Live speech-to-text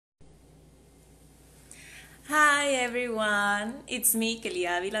everyone, it's me, Kelly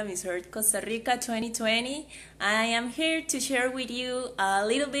Avila, Miss Earth Costa Rica 2020. I am here to share with you a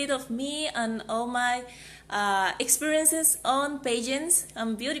little bit of me and all my experiences on pageants,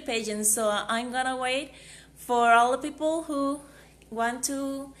 on beauty pageants. So I'm gonna wait for all the people who want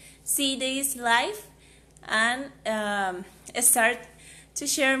to see this live and start to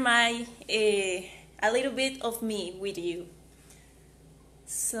share my a little bit of me with you.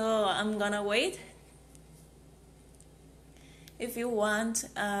 So I'm gonna wait. If you want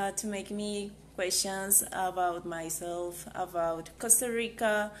to make me questions about myself, about Costa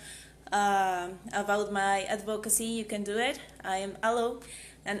Rica, about my advocacy, you can do it. I am allowed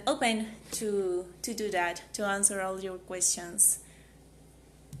and open to do that, to answer all your questions.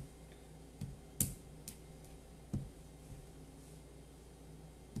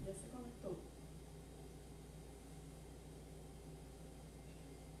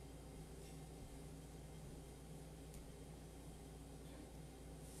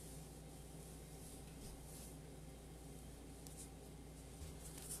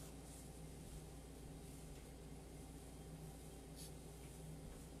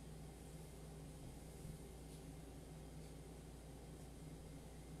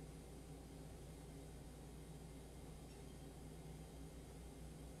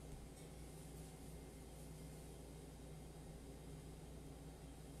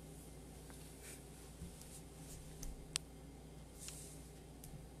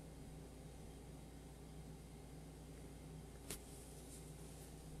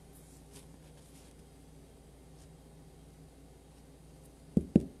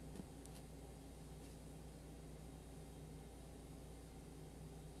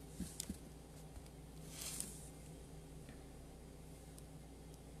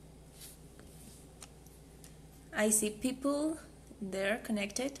 I see people there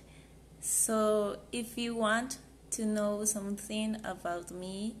connected. So if you want to know something about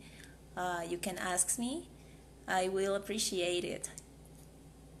me, you can ask me. I will appreciate it.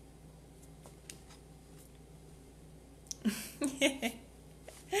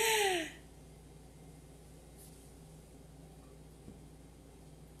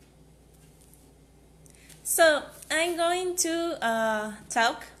 So I'm going to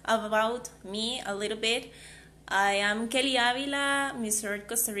talk about me a little bit. I am Kelly Avila, Miss Earth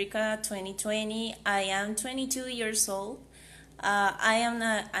Costa Rica 2020. I am 22 years old.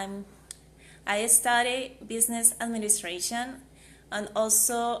 I study business administration, and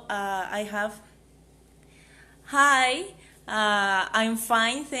also I have. Hi, I'm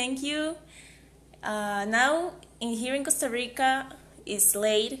fine, thank you. Now here in Costa Rica it's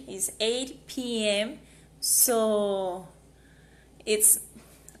late. It's 8 p.m. So it's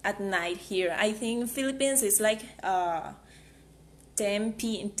at night here. I think Philippines is like 10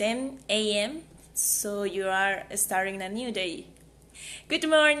 a.m. So you are starting a new day. Good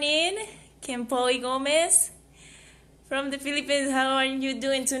morning, Kempoy Gomez from the Philippines. How are you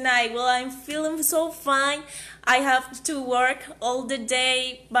doing tonight? Well, I'm feeling so fine. I have to work all the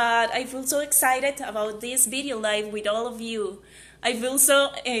day, but I feel so excited about this video live with all of you. I feel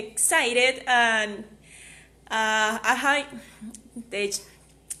so excited and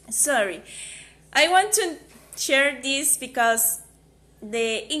sorry, I want to share this because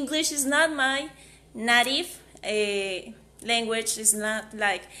the English is not my native language. Is not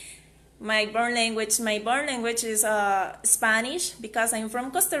like my born language. My born language is Spanish because I'm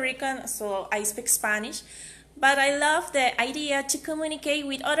from Costa Rica, so I speak Spanish. But I love the idea to communicate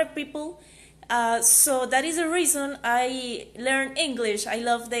with other people. So that is the reason I learn English. I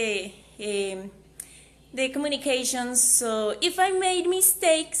love the communications. So if I made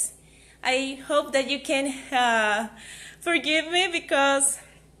mistakes, I hope that you can forgive me because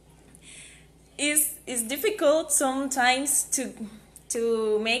it's difficult sometimes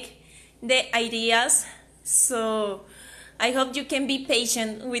to make the ideas. So I hope you can be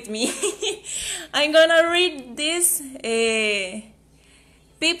patient with me. I'm gonna read this.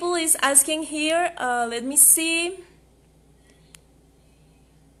 People is asking here. Let me see.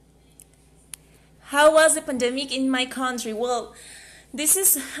 How was the pandemic in my country? Well, this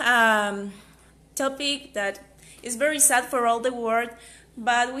is a topic that is very sad for all the world,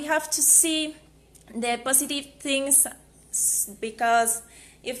 but we have to see the positive things because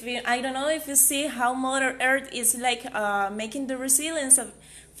I don't know if you see how Mother Earth is like making the resilience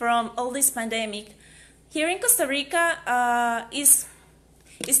from all this pandemic. Here in Costa Rica, it's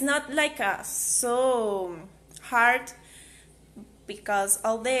not like so hard because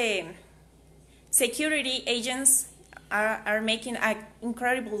all the security agents are making an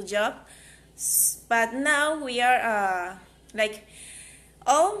incredible job, but now we are like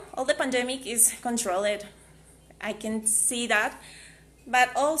all the pandemic is controlled I can see that. But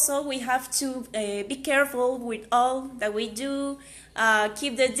also we have to be careful with all that we do.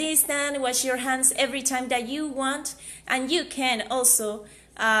 Keep the distance, wash your hands every time that you want, and you can also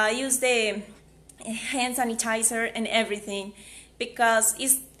use the hand sanitizer and everything, because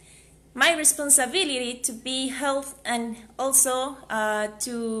it's my responsibility to be health and also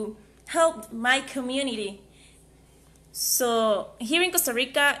to help my community. So here in Costa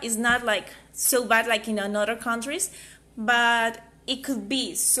Rica is not like so bad like in other countries, but it could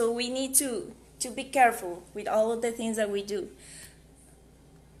be. So we need to be careful with all of the things that we do.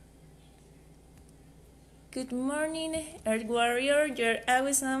 Good morning, Earth Warrior. Your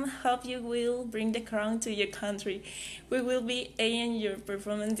wisdom hope you will bring the crown to your country. We will be aiming your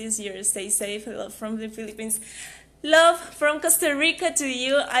performance this year. Stay safe. Love from the Philippines. Love from Costa Rica to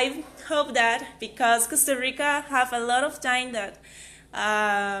you. I hope that, because Costa Rica have a lot of time that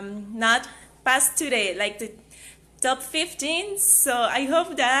not past today, like the top 15. So I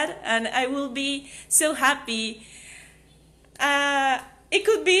hope that, and I will be so happy. It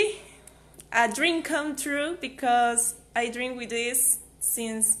could be a dream come true, because I dream with this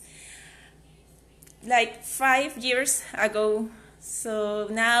since like 5 years ago. So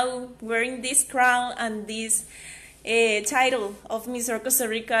now wearing this crown and this title of Miss Costa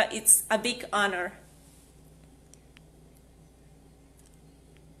Rica, it's a big honor.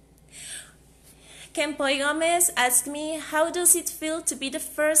 Kempoy Gomez asked me, how does it feel to be the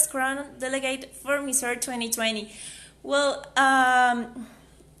first crown delegate for Miss Earth 2020? Well,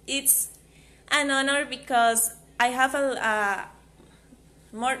 it's an honor, because I have a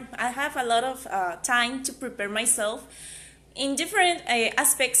lot of time to prepare myself in different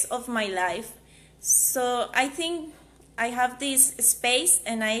aspects of my life. So I think I have this space,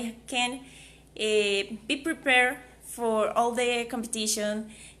 and I can be prepared for all the competition.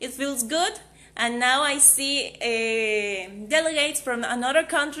 It feels good, and now I see delegates from other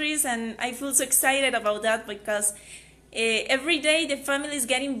countries, and I feel so excited about that, because every day the family is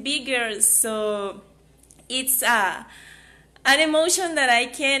getting bigger. So it's an emotion that I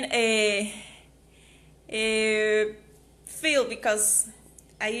can feel, because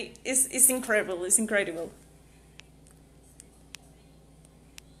it's incredible. It's incredible.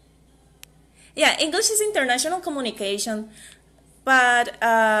 Yeah, English is international communication, but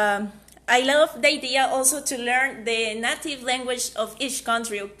I love the idea also to learn the native language of each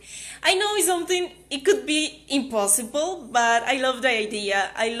country. I know it's something, it could be impossible, but I love the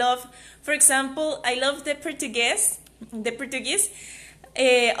idea. I love, for example, I love the Portuguese.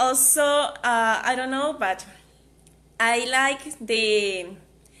 Also, I don't know, but I like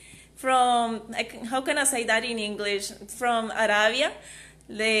how can I say that in English? From Arabia,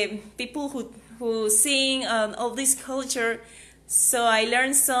 the people who sing all this culture. So I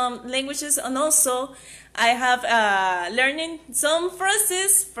learned some languages, and also I have learning some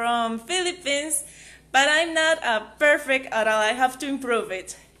phrases from Philippines, but I'm not perfect at all. I have to improve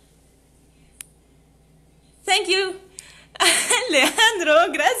it. Thank you, Leandro.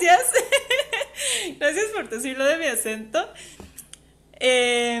 Gracias. Gracias por decirlo de mi acento.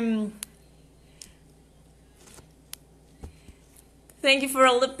 Thank you for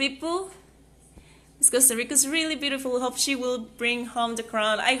all the people. Costa Rica is really beautiful. Hope she will bring home the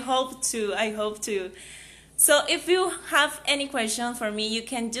crown. I hope to. I hope to. So if you have any question for me, you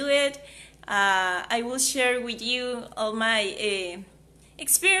can do it. I will share with you all my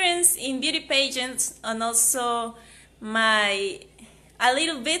experience in beauty pageants, and also a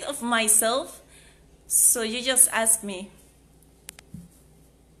little bit of myself. So you just ask me.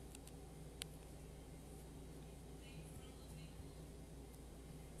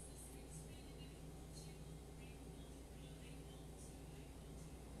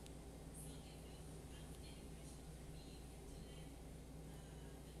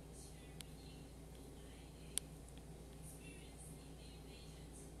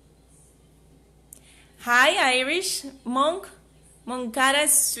 Hi, Irish monk, Moncada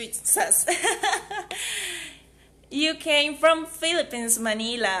sweet sauce. You came from Philippines,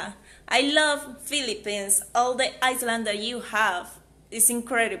 Manila. I love Philippines. All the island that you have is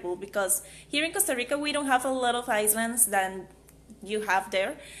incredible, because here in Costa Rica we don't have a lot of islands than you have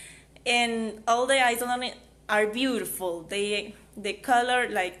there, and all the islands are beautiful. The color,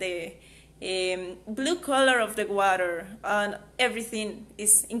 like the blue color of the water, and everything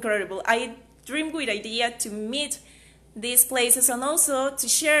is incredible. I dream with idea to meet these places, and also to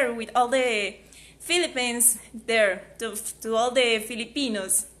share with all the Philippines there, to all the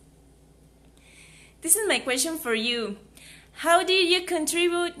Filipinos. This is my question for you. How did you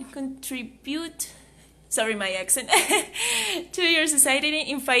contribute, sorry my accent, to your society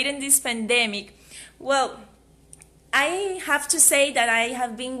in fighting this pandemic? Well, I have to say that I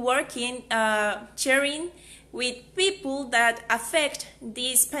have been working, sharing with people that affect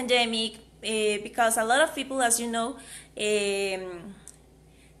this pandemic, because a lot of people, as you know, they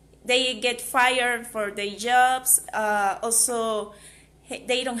get fired for their jobs. Also,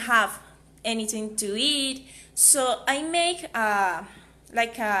 they don't have anything to eat. So I make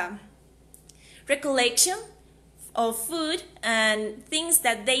like a recollection of food and things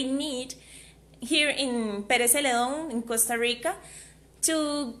that they need here in Pérez Celedón in Costa Rica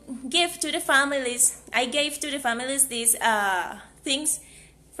to give to the families. I gave to the families these things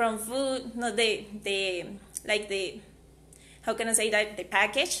from food, no, the like the, how can I say that, the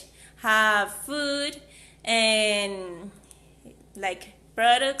package have food and like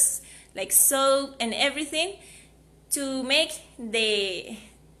products like soap and everything to make the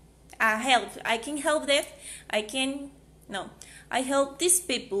help. I can help them. I help these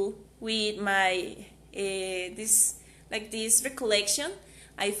people with my this recollection.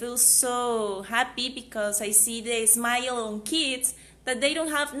 I feel so happy because I see the smile on kids that they don't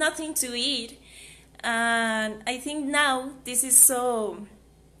have nothing to eat, and I think now this is so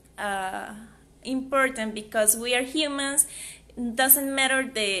important because we are humans. It doesn't matter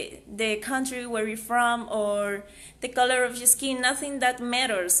the country where you're from or the color of your skin. Nothing that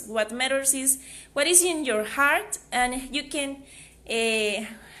matters. What matters is what is in your heart, and you can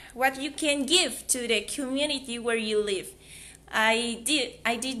what you can give to the community where you live. I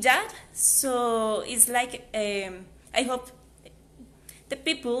did that, so it's like I hope the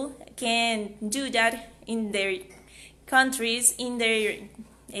people can do that in their countries, in their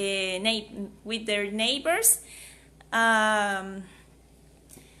with their neighbors. Let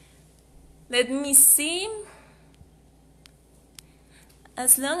me see.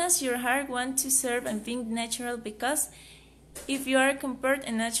 As long as your heart wants to serve and think natural, because if you are compared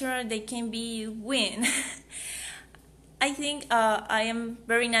and natural, they can be win. I think I am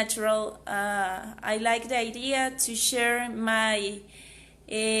very natural. I like the idea to share my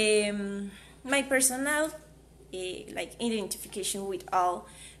my personal like identification with all,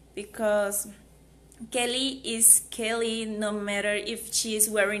 because Kelly is Kelly no matter if she's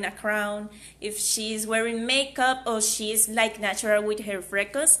wearing a crown, if she's wearing makeup, or she's like natural with her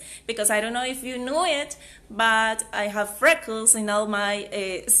freckles. Because I don't know if you know it, but I have freckles in all my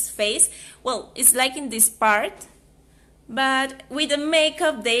face. Well, it's like in this part, but with the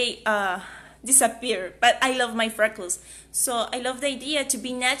makeup they disappear. But I love my freckles, so I love the idea to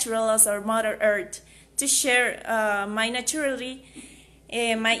be natural as our Mother Earth, to share my naturally,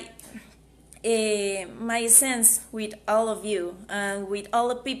 my sense with all of you and with all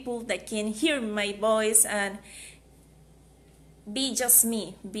the people that can hear my voice and be just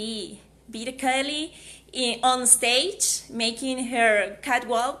me, be the Kelly on stage making her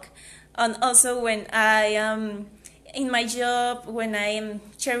catwalk, and also when I am in my job, when I am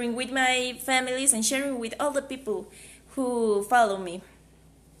sharing with my families and sharing with all the people who follow me.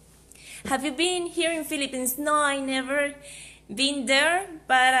 Have you been here in Philippines? No, I never been there,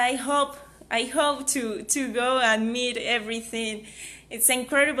 but I hope to go and meet everything. It's an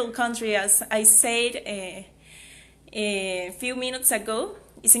incredible country, as I said a few minutes ago.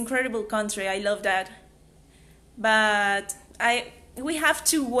 It's an incredible country. I love that. But we have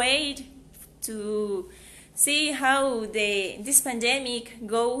to wait to see how this pandemic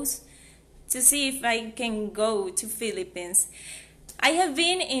goes, to see if I can go to Philippines. I have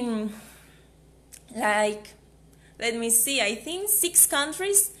been in, like, let me see, I think 6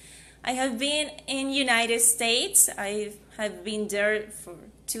 countries. I have been in United States. I have been there for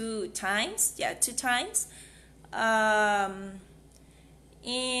 2 times. Yeah, 2 times.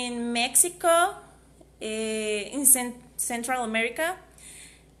 In Mexico, in Central America.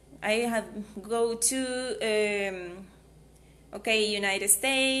 I have go to United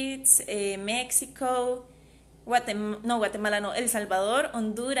States, Mexico, Guatemala no, El Salvador,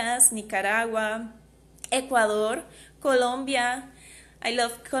 Honduras, Nicaragua, Ecuador, Colombia. I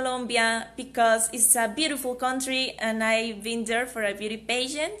love Colombia because it's a beautiful country, and I've been there for a beauty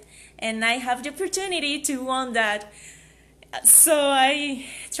pageant, and I have the opportunity to win that. So I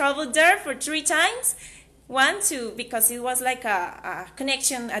traveled there for 3 times. Because it was like a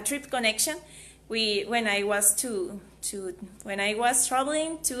connection, a trip connection. When I was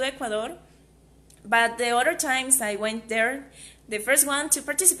traveling to Ecuador, but the other times I went there. The first one to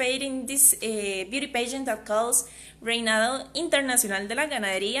participate in this beauty pageant that calls Reinado Internacional de la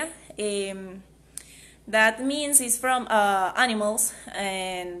Ganadería. That means it's from animals,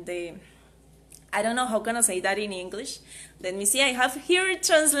 and I don't know how can I say that in English. Let me see. I have here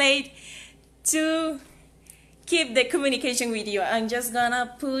translate to keep the communication with you. I'm just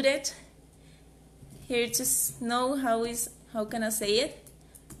gonna put it here to know how can I say it.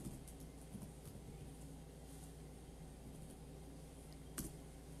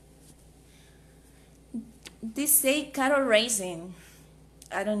 This say cattle racing.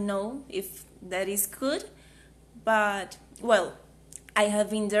 I don't know if that is good, but well, I have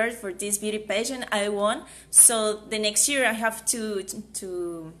been there for this beauty pageant. I won, so the next year I have to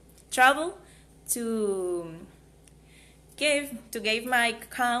travel to give my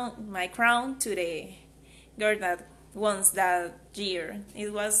crown to the girl that won that year.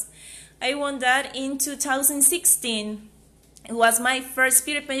 I won that in 2016. It was my first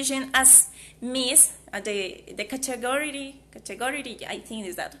beauty pageant as Miss. The category I think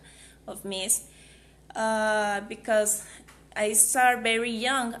is that of Miss, because I start very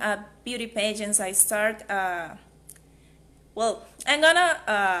young at beauty pageants. I start well, I'm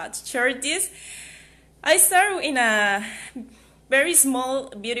gonna share this. I start in a very small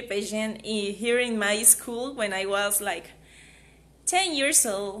beauty pageant here in my school when I was like 10 years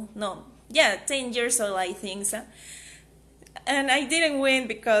old. No, yeah, 10 years old I think so. And I didn't win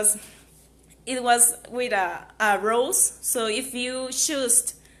because it was with a rose. So if you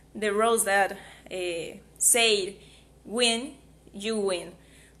choose the rose that said win, you win.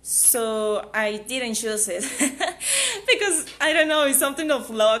 So I didn't choose it because I don't know, it's something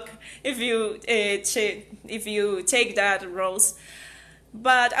of luck if you take that rose.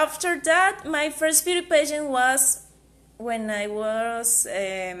 But after that, my first beauty pageant was when I was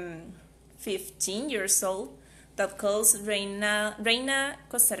 15 years old. That calls Reina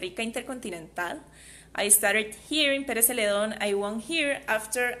Costa Rica Intercontinental. I started here in Pérez Celedón. I won here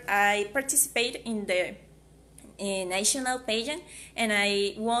after I participated in the national pageant and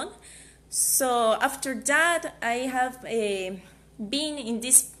I won. So after that, I have been in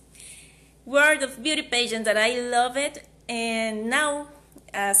this world of beauty pageant that I love it. And now,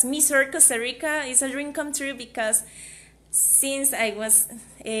 as Miss Earth Costa Rica, is a dream come true because since I was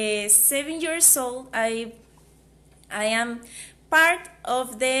 7 years old, I am part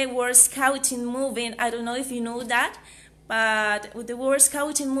of the World Scouting movement. I don't know if you know that, but the World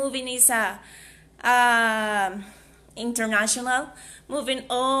Scouting movement is a international movement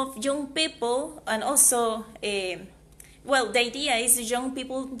of young people, and also, well, the idea is the young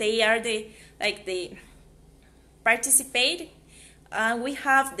people, they are they participate, and we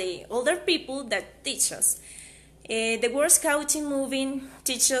have the older people that teach us. The World Scouting movement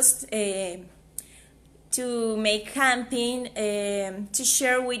teaches us to make camping, to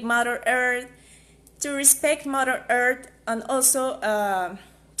share with Mother Earth, to respect Mother Earth, and also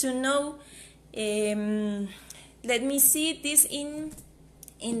to know, let me see this in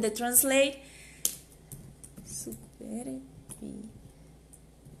the translate.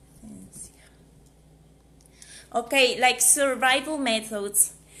 Okay, like survival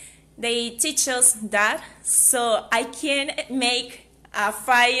methods. They teach us that, so I can make a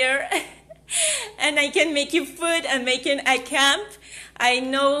fire and I can make you food and making a camp. I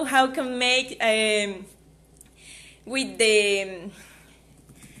know how can make with the,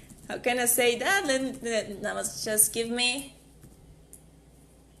 how can I say that? Let just give me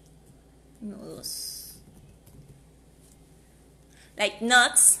nudos. Like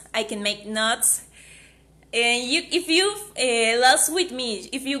nuts, I can make nuts. And if you lost with me,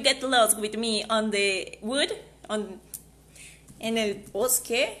 if you get lost with me on the wood, en el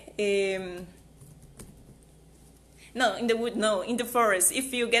bosque, no, in the wood, no, in the forest.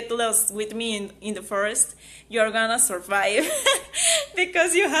 If you get lost with me in the forest, you're gonna survive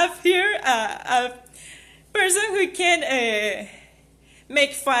because you have here a person who can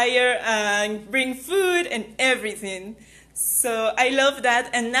make fire and bring food and everything. So I love that,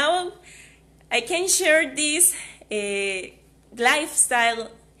 and now I can share this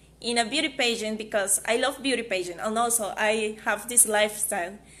lifestyle in a beauty pageant because I love beauty pageant, and also I have this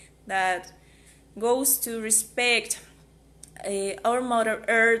lifestyle that goes to respect our Mother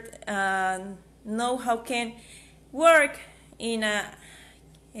Earth and know how can work in a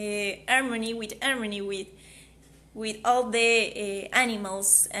harmony with all the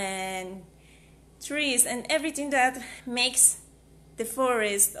animals and trees and everything that makes the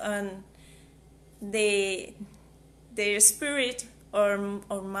forest and their spirit or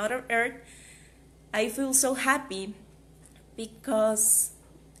Mother Earth. I feel so happy because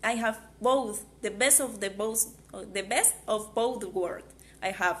I have both, the best of both worlds.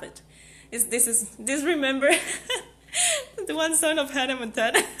 I have it. This remember the one son of Hannah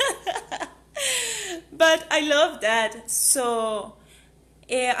Montana. But I love that. So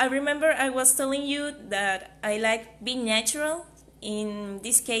I remember I was telling you that I like being natural. In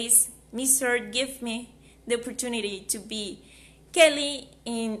this case, Miss Earth gave me the opportunity to be Kelly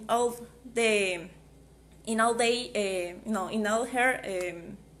in all the in all in all her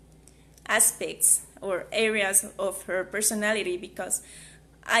aspects or areas of her personality, because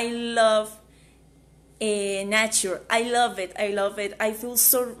I love nature. I love it. I love it. I feel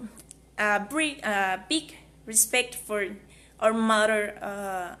so big respect for our mother,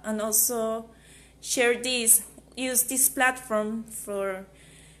 and also use this platform for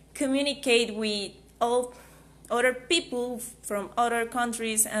communicate with all other people from other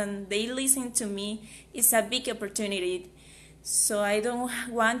countries, and they listen to me. It's a big opportunity. So I don't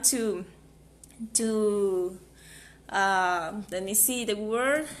want to let me see the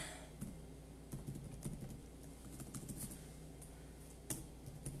word.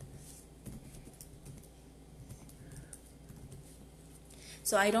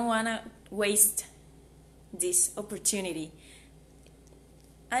 So I don't want to waste this opportunity.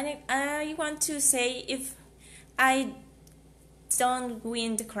 I want to say, if I don't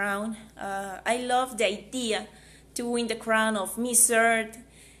win the crown, I love the idea to win the crown of Miss Earth,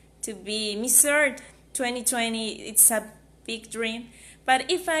 to be Miss Earth 2020. It's a big dream.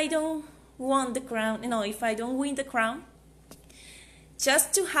 But if I don't win the crown, if I don't win the crown,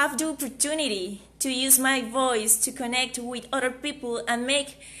 just to have the opportunity to use my voice to connect with other people and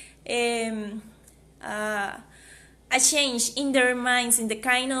make a change in their minds, in the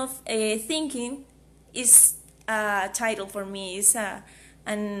kind of thinking, is a title for me. It's let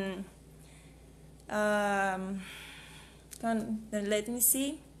me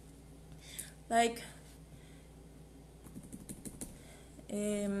see, like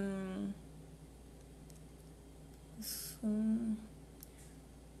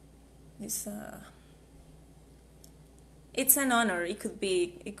it's an honor.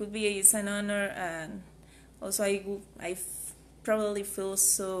 It's an honor, and also I probably feel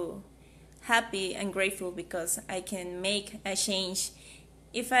so happy and grateful because I can make a change.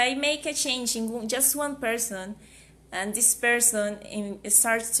 If I make a change in just one person, and this person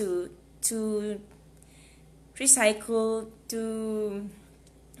starts to recycle, to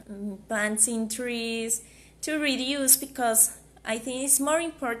planting trees, to reduce, because I think it's more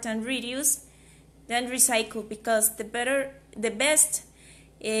important reduce than recycle, because the best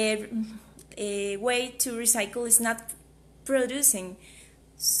way to recycle is not producing.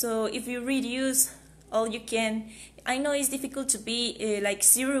 So if you reduce all you can, I know it's difficult to be like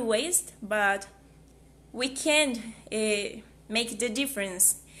zero waste, but we can make the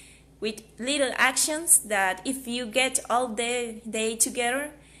difference with little actions that, if you get all day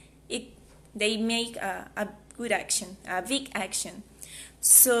together, they make a good action, a big action.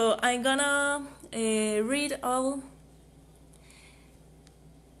 So I'm gonna read all.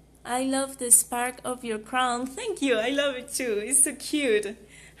 I love the spark of your crown. Thank you. I love it too. It's so cute.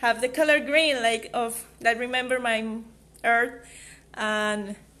 Have the color green, like of that. Remember my earth,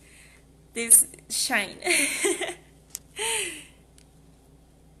 and this shine.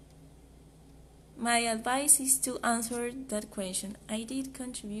 My advice is to answer that question. I did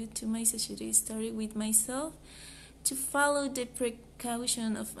contribute to my society story with myself to follow the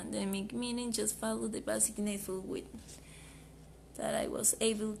precaution of pandemic, meaning just follow the basic needful with that I was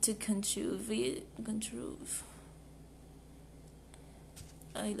able to contribute.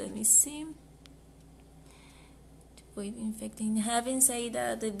 Let me see. To avoid infecting. Having said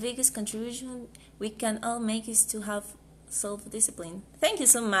that, the biggest contribution we can all make is to have self-discipline. Thank you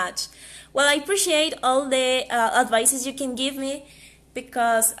so much. Well, I appreciate all the advices you can give me,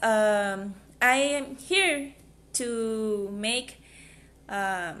 because I am here to make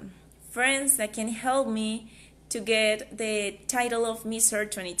friends that can help me to get the title of Miss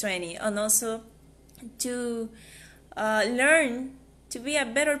Earth 2020, and also to learn to be a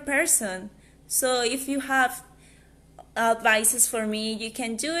better person. So if you have advices for me, you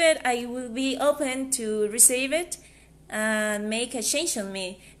can do it. I will be open to receive it and make a change on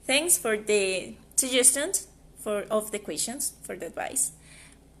me. Thanks for the suggestions of the questions, for the advice.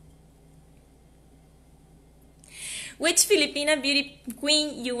 Which Filipina beauty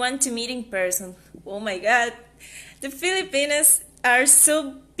queen you want to meet in person? Oh my God, the Filipinas are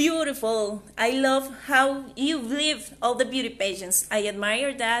so beautiful. I love how you live all the beauty pageants. I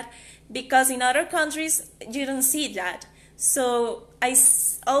admire that, because in other countries you don't see that. So I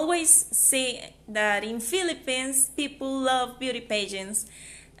always say that in Philippines people love beauty pageants,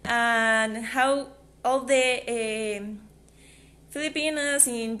 and how all the Filipinas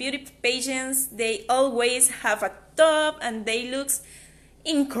in beauty pageants, they always have a top and they look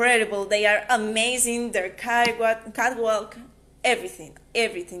incredible. They are amazing. Their catwalk, everything.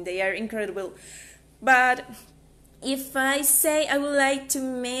 They are incredible. But if I say I would like to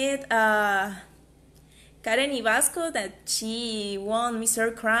meet Karen Ibasco, that she won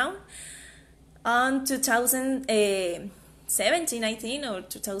Mr. Crown, on 2017, I think, or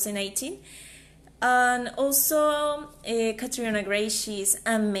 2018. And also Katrina Gray, she's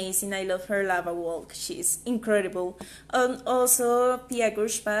amazing. I love her lava walk. She's incredible. And also Pia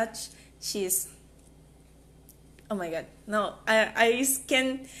Gushpach, she's, oh my god, no, I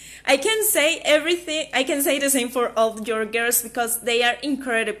can say everything. I can say the same for all your girls because they are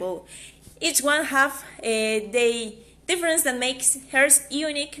incredible. Each one have the difference that makes hers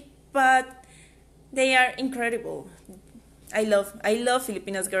unique, but they are incredible. I love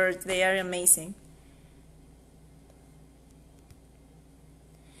Filipinas girls. They are amazing.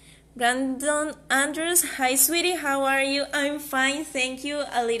 Brandon Andrews, hi sweetie, how are you? I'm fine, thank you.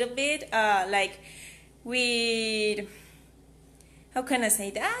 A little bit, like with, how can I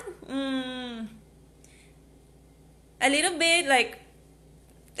say that? A little bit like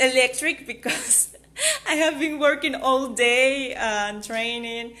electric because I have been working all day and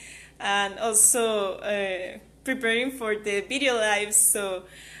training and also preparing for the video live. So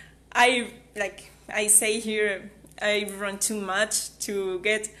I say here, I run too much to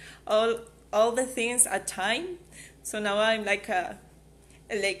get all the things at time. So now I'm like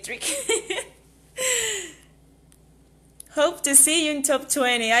electric. Hope to see you in top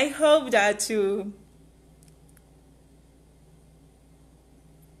 20. I hope that too.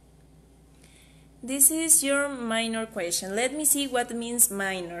 This is your minor question. Let me see what means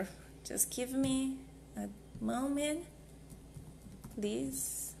minor. Just give me a moment,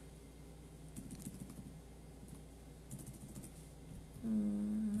 please.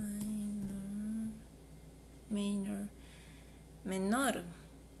 Menor.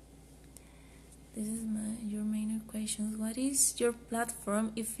 This is your minor questions. What is your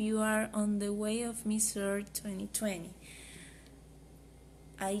platform if you are on the way of Miss Earth 2020?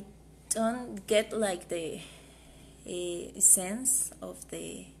 I don't get like the sense of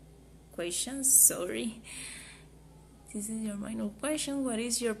the questions. Sorry. This is your minor question. What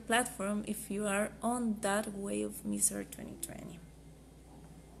is your platform if you are on that way of Miss Earth 2020?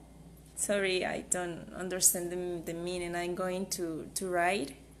 Sorry, I don't understand the meaning. I'm going to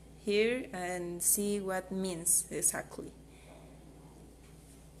write here and see what means exactly.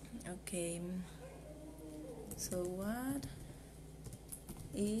 Okay. So what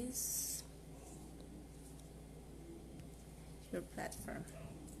is your platform?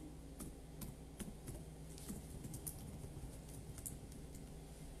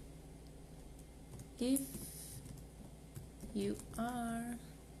 If you are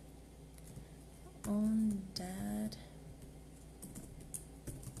on that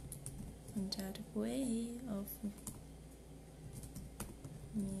way of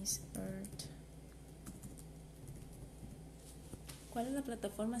Miss Earth. ¿Cuál es la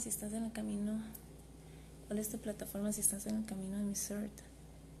plataforma si estás en el camino? ¿Cuál es tu plataforma si estás en el camino de Miss Earth?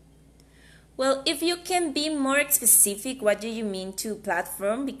 Well, if you can be more specific, what do you mean to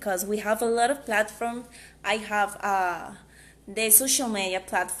platform? Because we have a lot of platforms. I have the social media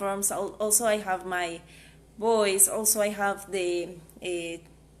platforms. Also, I have my voice. Also, I have the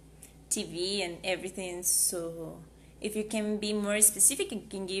TV and everything. So, if you can be more specific, I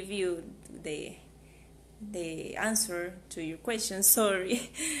can give you the answer to your question. Sorry.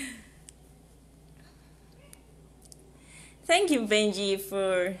 Thank you, Benji,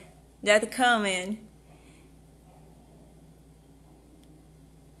 for that comment.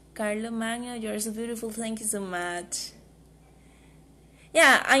 Carlo Magno, you're so beautiful. Thank you so much.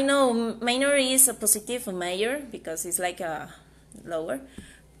 Yeah, I know minor is a positive for major because it's like a lower.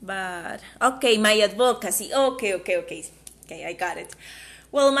 But okay, my advocacy. Okay, I got it.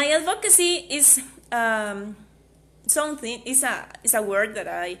 Well, my advocacy is something. Is a word that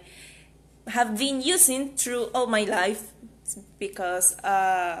I have been using through all my life because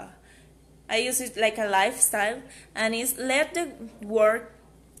I use it like a lifestyle, and it's let the word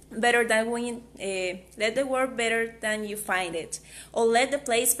better than you find it, or let the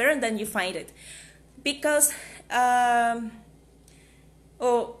place better than you find it, because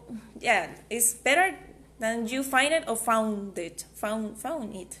it's better than you find it or found it.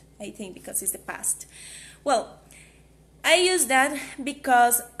 I think because it's the past. Well, I use that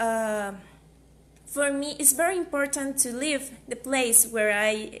because for me it's very important to leave the place where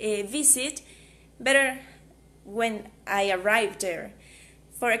I visit better when I arrive there.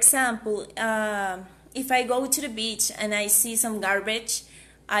 For example, if I go to the beach and I see some garbage,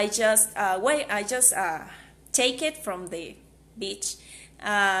 I just take it from the beach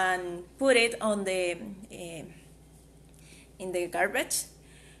and put it on in the garbage,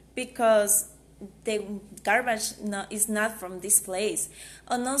 because the garbage is not from this place.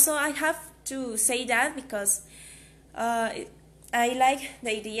 And also I have to say that because I like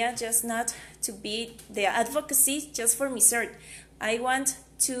the idea just not to be the advocacy just for me, sir. I want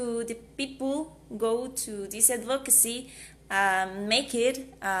to the people go to this advocacy and make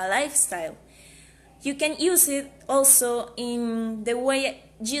it a lifestyle. You can use it also in the way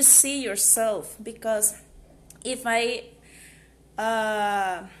you see yourself, because if I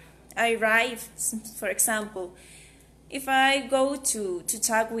arrive, for example, if I go to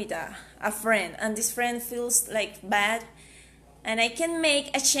talk with a friend and this friend feels like bad, and I can make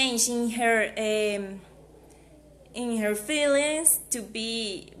a change in her feelings to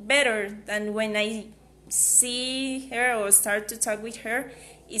be better than when I see her or start to talk with her,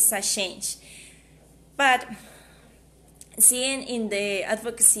 is a change. But seeing in the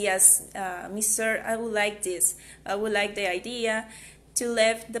advocacy as Mr. I would like this. I would like the idea to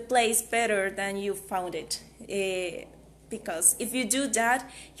leave the place better than you found it. Because if you do that,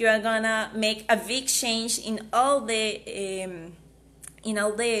 you are gonna make a big change in all the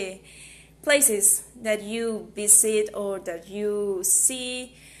places that you visit or that you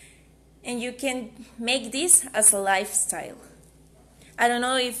see, and you can make this as a lifestyle. I don't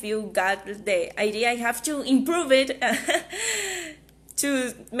know if you got the idea. I have to improve it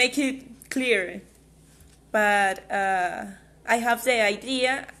to make it clear, but I have the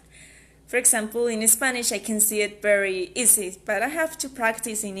idea. For example, in Spanish I can see it very easy, but I have to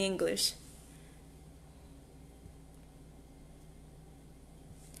practice in English.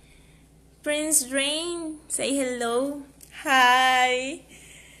 Prince Rain, say hello. Hi.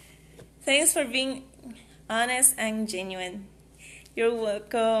 Thanks for being honest and genuine. You're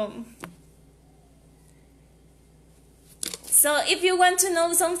welcome. So if you want to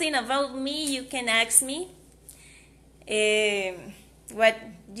know something about me, you can ask me. What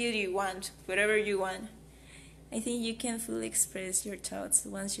do you want? Whatever you want. I think you can fully express your thoughts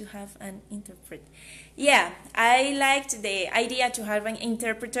once you have an interpreter. Yeah, I liked the idea to have an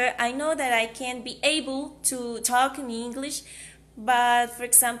interpreter. I know that I can be able to talk in English, but for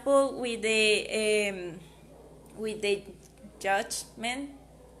example, with the judgment,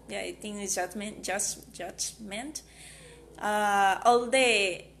 yeah, I think it's judgment. All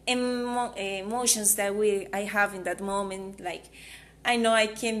the emotions that I have in that moment, like I know I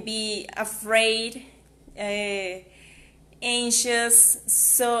can be afraid, anxious,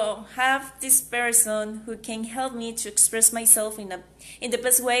 so have this person who can help me to express myself in the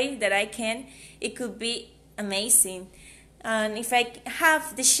best way that I can. It could be amazing. And if I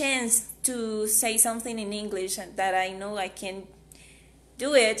have the chance to say something in English that I know I can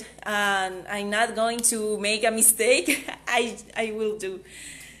do it and I'm not going to make a mistake, I will do.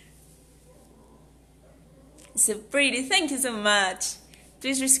 So pretty, thank you so much.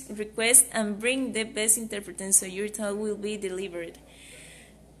 Please request and bring the best interpreter so your talk will be delivered.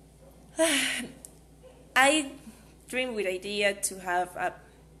 I dream with idea to have a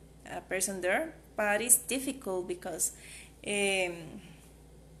person there, but it's difficult because here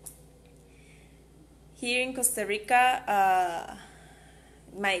in Costa Rica,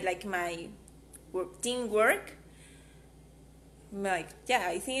 my teamwork, I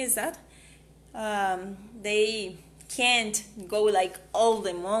think it's that they can't go like all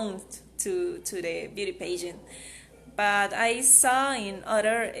the month to the beauty pageant, but I saw in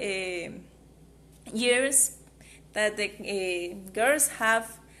other years that the girls had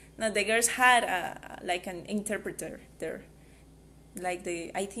like an interpreter there. Like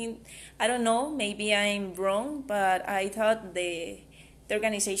I don't know, maybe I'm wrong, but I thought the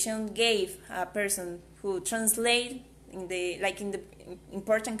organization gave a person who translate in the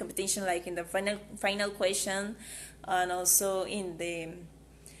important competition, like in the final question, and also in the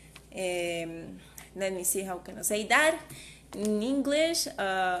let me see, how can I say that in English,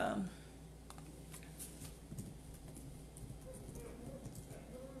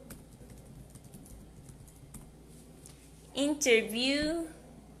 interview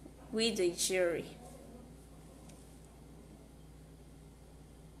with the jury.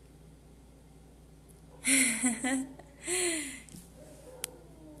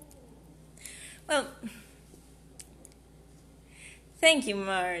 Well, thank you,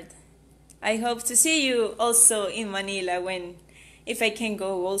 Mart. I hope to see you also in Manila if I can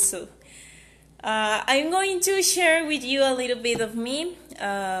go also. I'm going to share with you a little bit of me.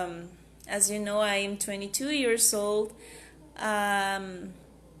 As you know, I am 22 years old. I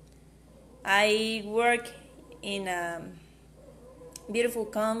work in a beautiful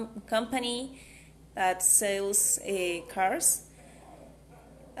company that sells cars.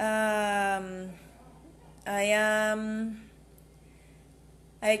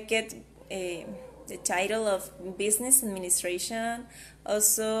 I get the title of business administration.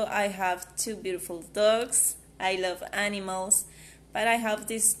 Also, I have two beautiful dogs. I love animals. but I have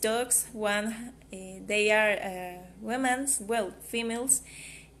these dogs. One, they are women's, well, females.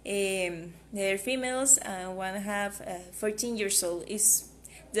 They're females, and one have 14 years old, is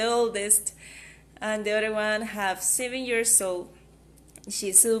the oldest, and the other one have 7 years old.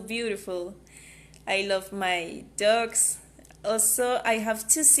 She's so beautiful. I love my dogs. Also, I have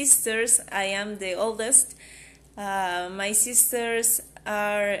two sisters. I am the oldest. My sisters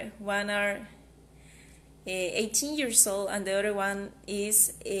are, one are 18 years old, and the other one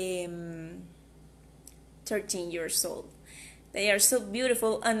is 13 years old. They are so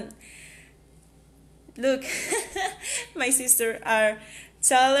beautiful, and look, my sisters are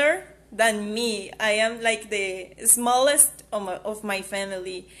taller than me. I am like the smallest of my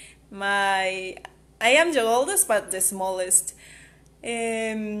family. I am the oldest, but the smallest.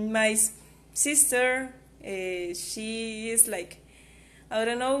 My sister, she is like, I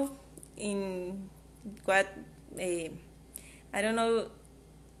don't know in what, I don't know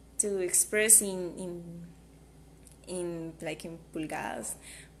to express in like in pulgadas,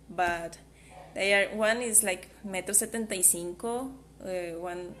 but they are, one is like 1.75 meters,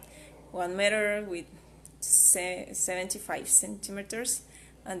 1 meter with 75 centimeters,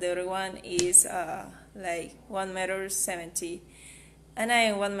 and the other one is like 1.70 meters, and I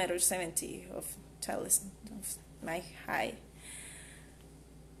am 1.70 meters of tallest of my height.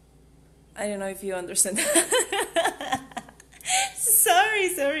 I don't know if you understand.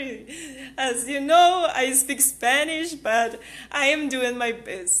 Sorry. As you know, I speak Spanish, but I am doing my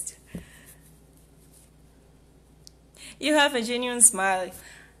best. You have a genuine smile.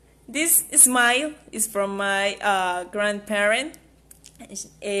 This smile is from my grandparent.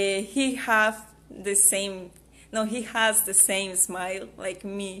 He has the same smile like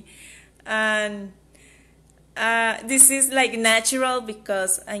me, and this is like natural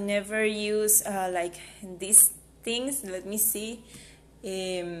because I never use like these things. Let me see.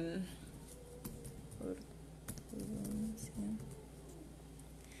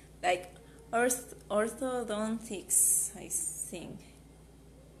 Like orthodontics, I think.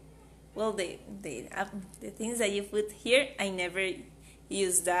 Well, the things that you put here, I never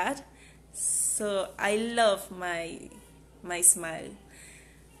use that. So I love my smile.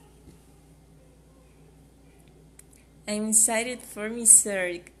 I'm excited for me,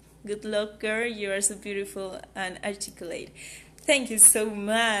 sir. Good luck, girl. You are so beautiful and articulate. Thank you so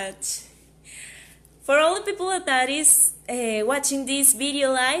much. For all the people that is watching this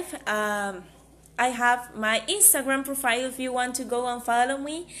video live, I have my Instagram profile if you want to go and follow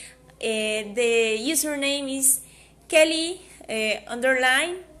me. The username is Kelly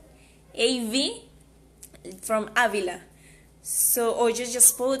 _AV from Avila. So, or you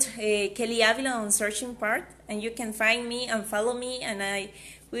just put Kelly Avila on searching part, and you can find me and follow me, and I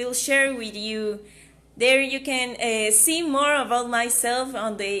will share with you. There you can see more about myself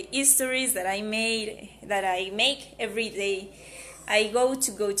on the stories that I make every day. I go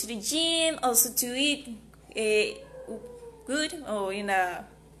to the gym, also to eat good, or in a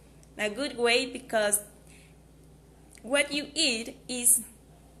good way, because what you eat is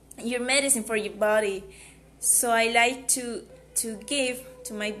your medicine for your body. So I like to give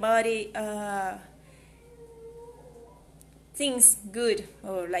to my body things good,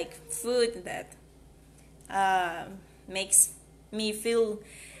 or like food that makes me feel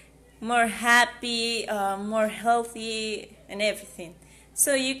more happy, more healthy, and everything.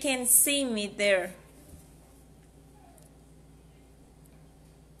 So you can see me there.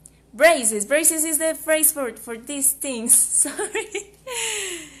 Braces is the phrase for these things. Sorry.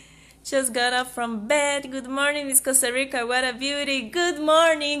 Just got up from bed. Good morning, Miss Costa Rica. What a beauty. Good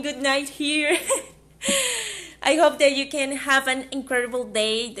morning, good night here. I hope that you can have an incredible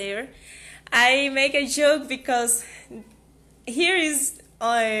day there. I make a joke because here is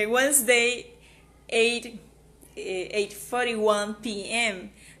Wednesday 8:41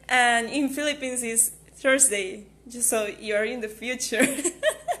 p.m. and in Philippines is Thursday. Just so you're in the future.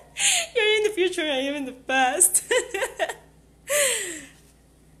 You're in the future, I am in the past.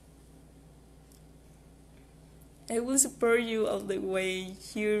 I will support you all the way.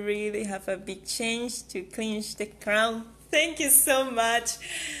 You really have a big change to clinch the crown. Thank you so much.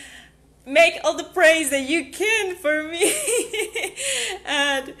 Make all the praise that you can for me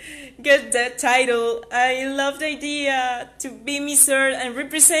and get that title. I love the idea to be Miss Earth and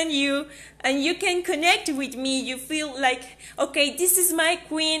represent you, and you can connect with me. You feel like, okay, this is my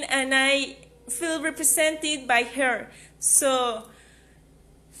queen and I feel represented by her. So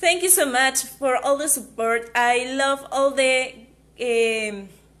thank you so much for all the support. I love all the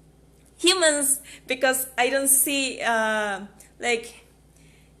humans, because I don't see like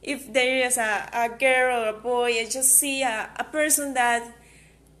if there is a girl or a boy, I just see a person that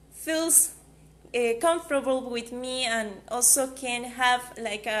feels comfortable with me and also can have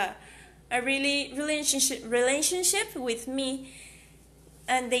like a really relationship with me,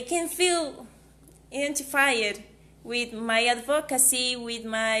 and they can feel identified with my advocacy, with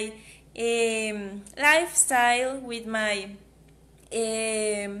my lifestyle,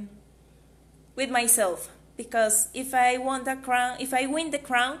 um, with myself. Because if I won the crown, if I win the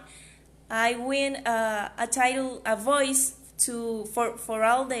crown, I win a title, a voice for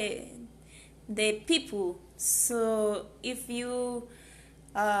all the people. So if you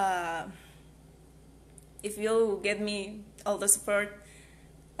get me all the support,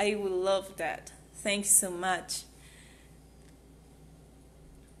 I will love that. Thanks so much.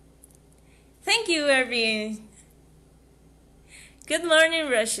 Thank you, Irving. Good morning,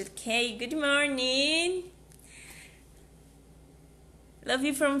 Rashid K. Good morning. Love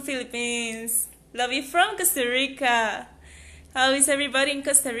you from Philippines. Love you from Costa Rica. How is everybody in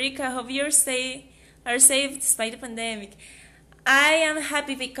Costa Rica? Hope you are safe despite the pandemic. I am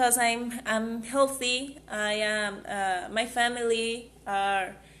happy because I'm healthy. I am my family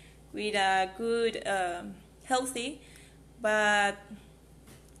are with a good healthy, but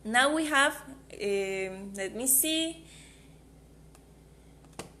now we have let me see.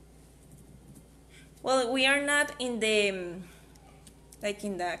 Well, we are not in the like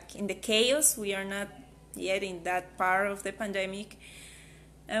in the chaos. We are not yet in that part of the pandemic,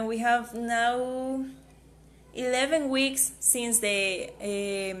 and we have now 11 weeks since the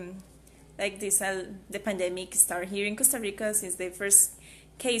the pandemic started here in Costa Rica. Since the first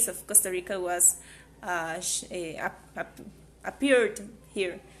case of Costa Rica was appeared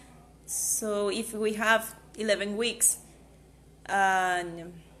here. So if we have 11 weeks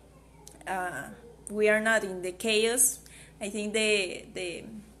and we are not in the chaos, I think the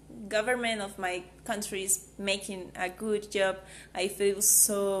government of my country is making a good job. I feel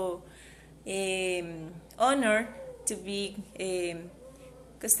so honored to be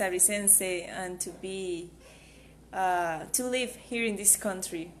Costarricense and to live here in this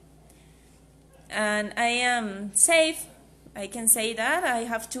country. And I am safe. I can say that. I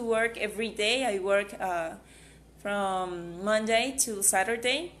have to work every day. I work from Monday to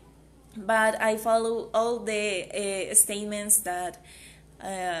Saturday, but I follow all the statements that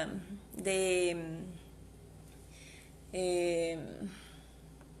the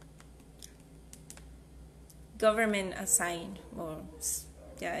government assigned, or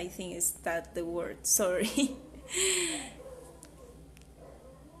yeah, I think is that the word. Sorry.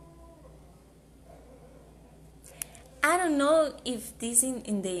 I don't know if this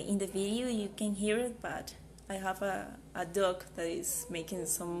in the video you can hear it, but I have a dog that is making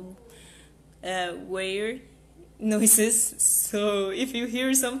some weird noises. So if you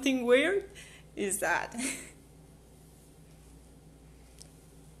hear something weird, is that.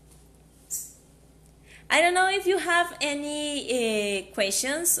 I don't know if you have any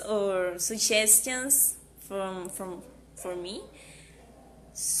questions or suggestions for me.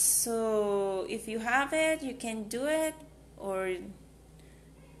 So if you have it, you can do it, or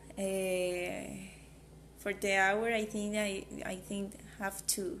for the hour, I think have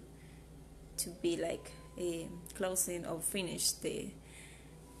to be like closing or finish the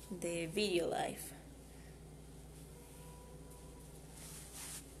video live.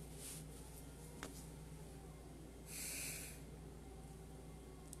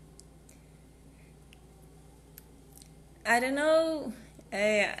 I don't know.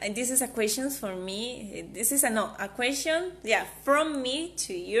 This is a question for me. This is a question, yeah, from me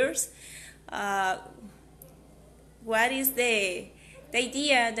to yours. What is the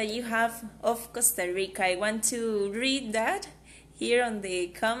idea that you have of Costa Rica? I want to read that here on the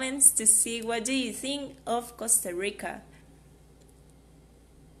comments to see what do you think of Costa Rica.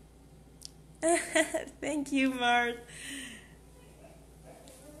 Thank you, Mart.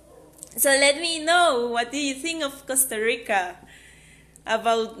 So let me know, what do you think of Costa Rica?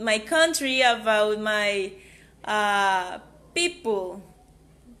 About my country, about my people,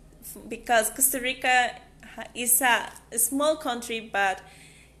 because Costa Rica is a small country, but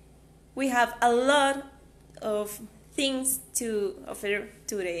we have a lot of things to offer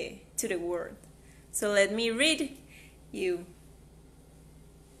to the world. So let me read you.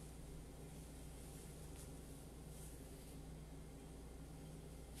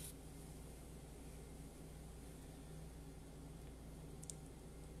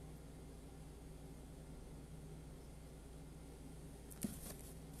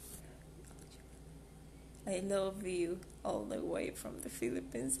 I love you all the way from the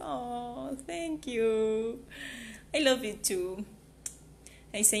Philippines. Oh, thank you. I love you too.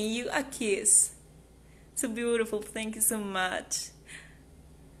 I send you a kiss. So beautiful. Thank you so much.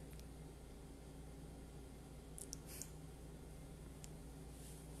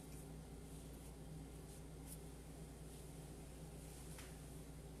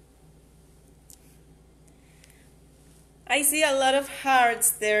 I see a lot of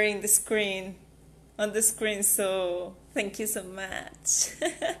hearts there in the screen, on the screen, so thank you so much.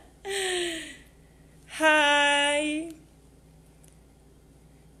 Hi.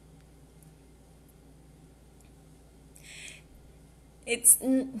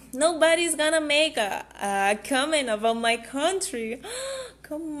 Nobody's gonna make a comment about my country.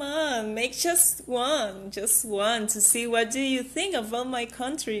 Come on, make just one to see what do you think about my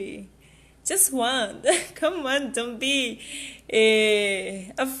country. Just one. Come on, don't be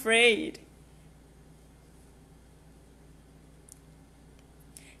afraid.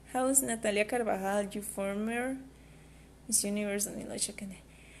 How is Natalia Carvajal, you former Miss Universe and Milocha?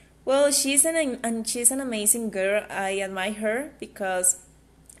 Well, she's an amazing girl. I admire her because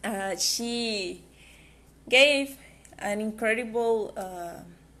she gave an incredible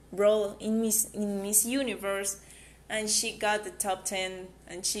role in Miss Universe, and she got the top 10.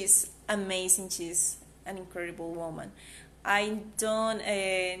 And she's amazing. She's an incredible woman. I don't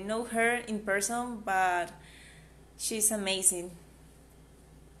know her in person, but she's amazing.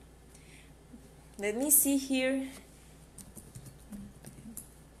 Let me see here.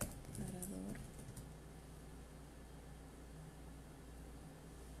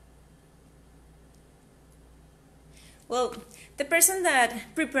 Well, the person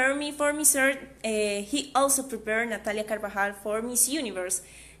that prepared me for Miss Earth, he also prepared Natalia Carvajal for Miss Universe.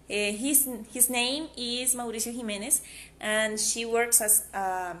 His name is Mauricio Jimenez, and she works as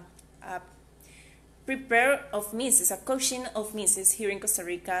a prepare of misses, a coaching of misses here in Costa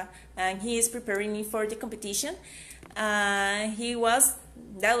Rica, and he is preparing me for the competition. He was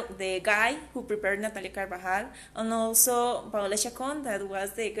the guy who prepared Natalia Carvajal, and also Paola Chacon, that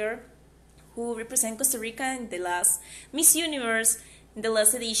was the girl who represent Costa Rica in the last Miss Universe, in the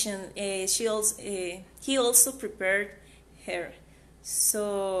last edition. He also prepared her.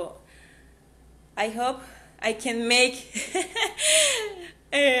 So I hope I can make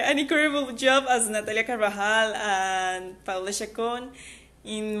an incredible job as Natalia Carvajal and Paola Chacon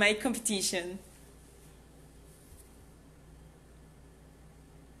in my competition.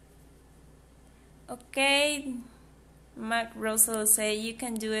 Okay, Mac Russell say you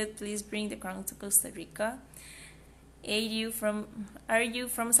can do it. Please bring the crown to Costa Rica. Are you from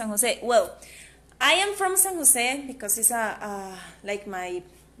San Jose? Well, I am from San Jose because it's like my.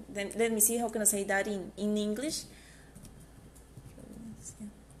 Let me see how can I say that in English.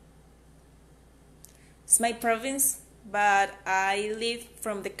 It's my province, but I live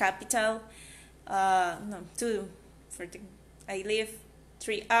from the capital. I live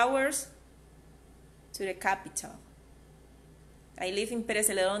 3 hours to the capital. I live in Pérez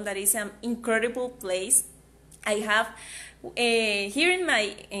Celedón. That is an incredible place. I have here in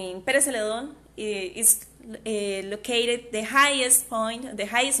Pérez Celedón is located the highest point, the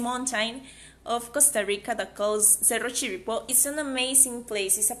highest mountain of Costa Rica that calls Cerro Chirripó. It's an amazing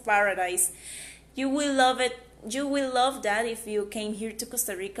place. It's a paradise. You will love it. You will love that if you came here to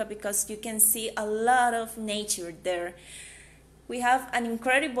Costa Rica because you can see a lot of nature there. We have an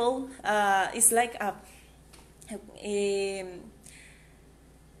incredible. It's like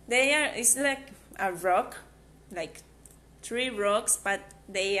it's like a rock, like 3 rocks, but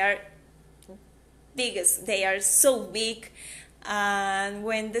they are biggest. They are so big, and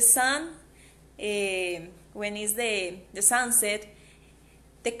when the sun, when is the sunset,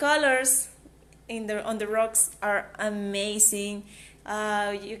 the colors on the rocks are amazing.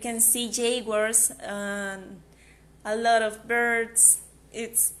 You can see jaguars and a lot of birds.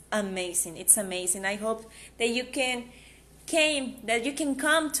 It's amazing. It's amazing. I hope that you can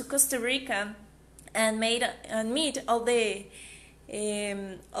come to Costa Rica and meet all the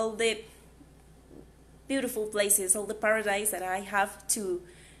beautiful places, all the paradise that I have to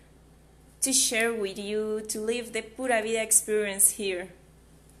share with you, to live the Pura Vida experience here.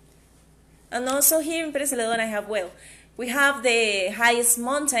 And also here in Pérez Celedón we have the highest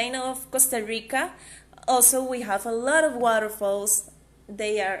mountain of Costa Rica. Also we have a lot of waterfalls.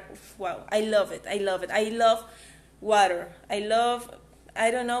 They are, wow, I love it. I love it. I love water. I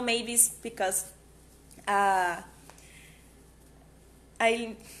don't know, maybe it's because I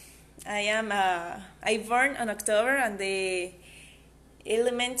born on October, and the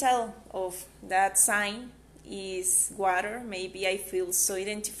elemental of that sign is water. Maybe I feel so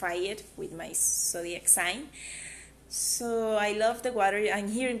identified with my zodiac sign. So I love the water, and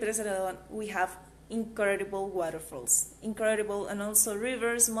here in Pérez Celedón we have incredible waterfalls, incredible, and also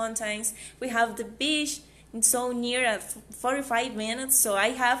rivers, mountains. We have the beach, it's so near at 45 minutes, so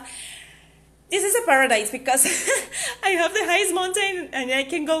this is a paradise because I have the highest mountain and I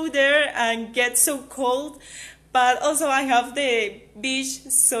can go there and get so cold, but also I have the beach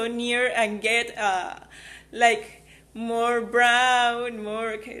so near and get like more brown,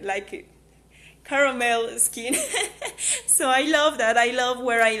 more like caramel skin. So I love that. I love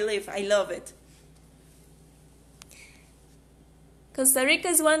where I live. I love it. Costa Rica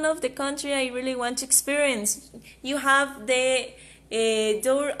is one of the countries I really want to experience. You have the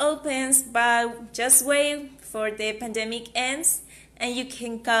door opens, but just wait for the pandemic ends and you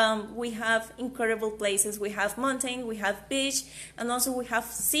can come. We have incredible places. We have mountain, we have beach, and also we have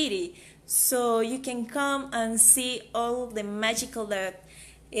city. So you can come and see all the magical that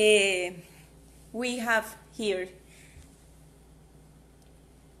we have here.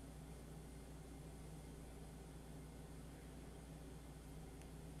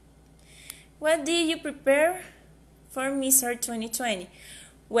 What did you prepare for Mr. 2020?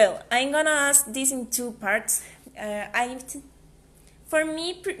 Well, I'm gonna ask this in two parts. For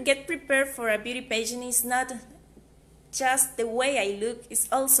me, get prepared for a beauty pageant is not just the way I look, it's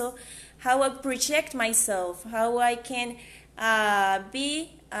also how I project myself, how I can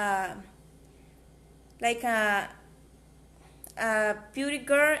be like a beauty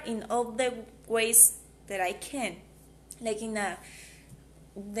girl in all the ways that I can. Like in a,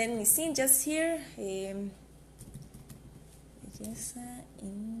 let me see, just here, belleza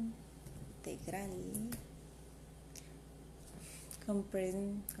integral,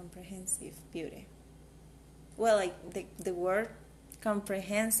 comprehensive beauty. Well, like the word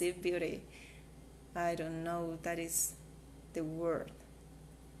comprehensive beauty, I don't know if that is the word.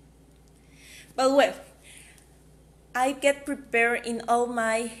 But well, I get prepared in all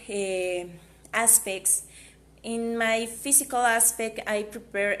my aspects. In my physical aspect, I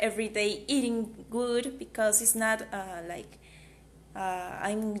prepare every day eating good because it's not like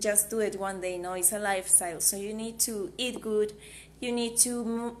I'm just do it one day. No, it's a lifestyle. So you need to eat good. You need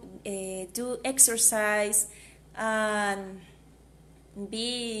to do exercise and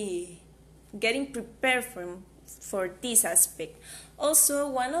be getting prepared for this aspect. Also,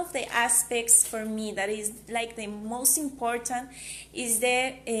 one of the aspects for me that is like the most important is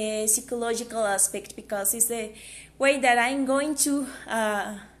the psychological aspect, because it's the way that I'm going to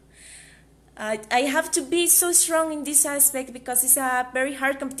I have to be so strong in this aspect because it's a very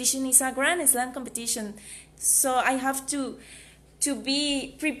hard competition. It's a Grand Slam competition, so I have to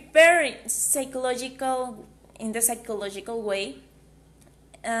be prepared in the psychological way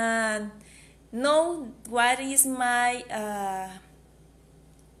and know what is my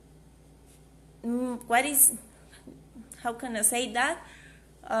how can I say that?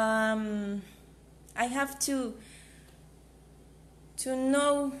 I have to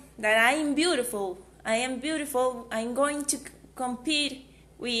know that I am beautiful. I am beautiful. I'm going to compete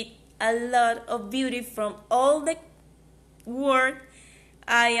with a lot of beauty from all the world.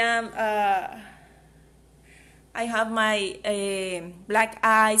 I have my black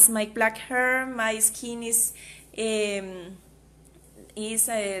eyes, my black hair, my skin is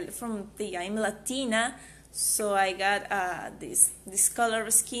from the, I'm Latina, so I got this color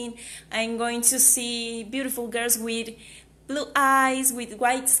of skin. I'm going to see beautiful girls with blue eyes, with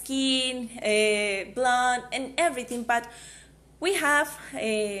white skin, blonde, and everything. But we have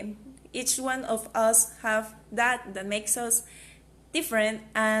each one of us have that makes us different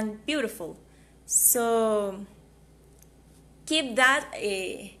and beautiful. So keep that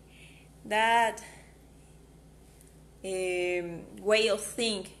way of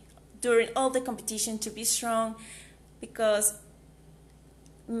think during all the competition, to be strong, because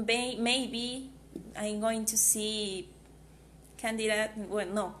maybe I'm going to see I'm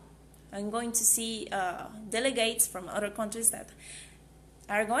going to see delegates from other countries that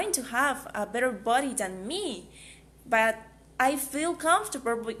are going to have a better body than me, but I feel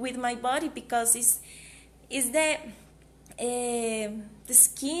comfortable with my body because it's the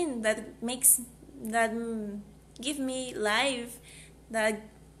skin that give me life, that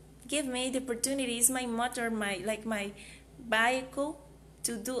give me the opportunities, my motor, my vehicle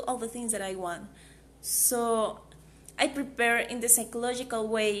to do all the things that I want. So I prepare in the psychological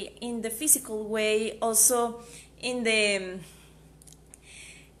way, in the physical way, also in the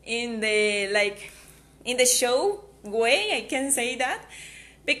show way, I can say that,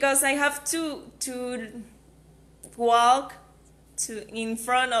 because I have to walk in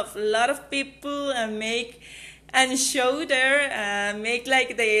front of a lot of people and show there, make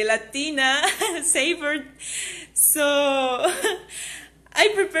like the Latina savor. So I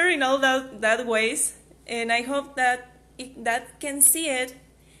prepare in all that ways, and I hope that that can see it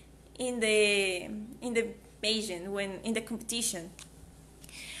in the pageant when in the competition.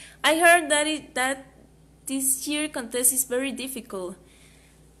 I heard that this year contest is very difficult.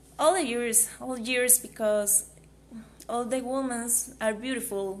 All years because all the women are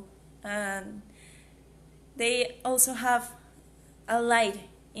beautiful, and they also have a light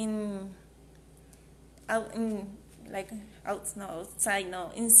in like outside,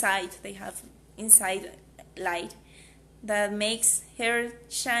 no, inside. They have inside light that makes her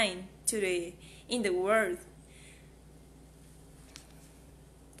shine in the world.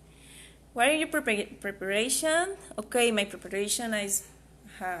 What are your preparation? Okay, my preparation is,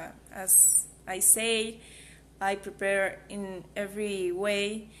 as I say, I prepare in every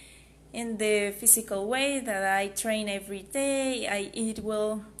way, in the physical way that I train every day, I eat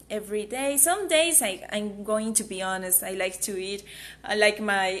well every day. Some days I'm going to be honest, I like to eat, I like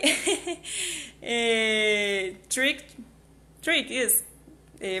my trick is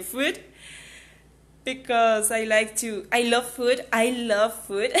food, because I love food.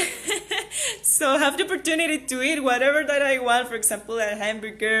 So I have the opportunity to eat whatever that I want, for example a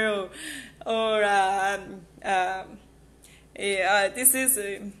hamburger or this is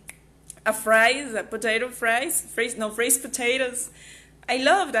a potato fries, fresh potatoes. I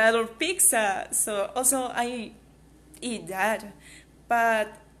love that, or pizza. So also I eat that, but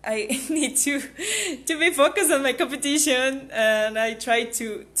I need to be focused on my competition, and I try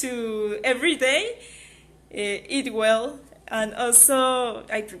to every day eat well, and also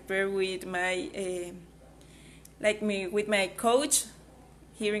I prepare with my with my coach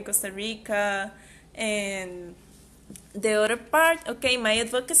here in Costa Rica. And the other part, okay, my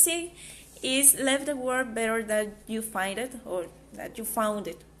advocacy is leave the world better than you find it, or that you found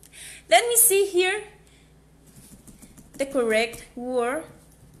it. Let me see here the correct word.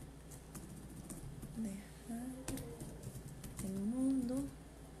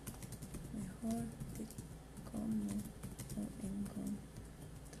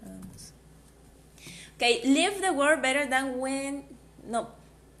 Okay, leave the world better than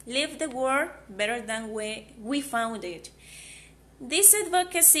leave the world better than we found it. This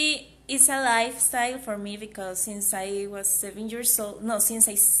advocacy is a lifestyle for me, because since I was 7 years old, since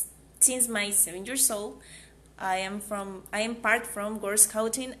my 7 years old, I am part from Girl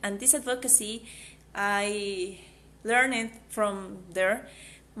Scouting, and this advocacy I learned it from there.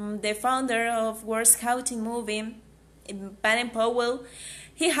 The founder of Girl Scouting movement, Baden-Powell,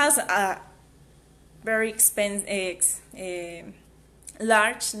 he has a very expensive,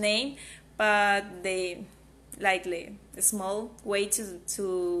 large name, but the small way to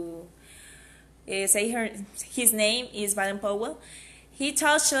say his name is Baden-Powell. He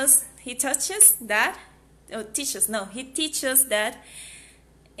teaches that,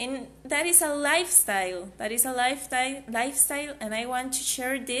 and that is a lifestyle. Lifestyle, and I want to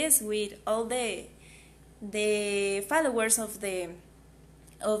share this with all the followers of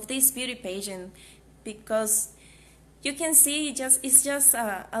this beauty pageant, because you can see it's just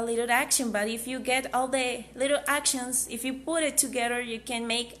a little action, but if you get all the little actions, if you put it together, you can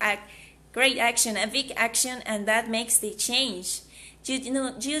make a great action, a big action, and that makes the change. You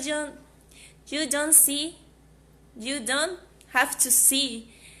don't have to see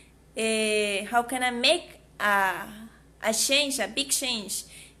how can I make a change, a big change.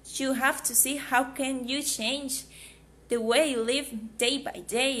 You have to see how can you change the way you live day by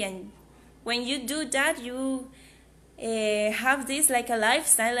day, and when you do that, you have this like a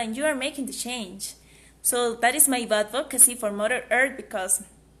lifestyle, and you are making the change. So that is my advocacy for Mother Earth, because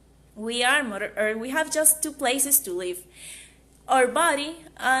we are Mother Earth. We have just two places to live, our body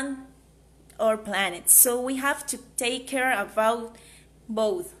and our planet. So we have to take care about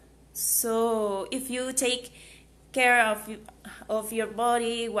both. So if you take care of your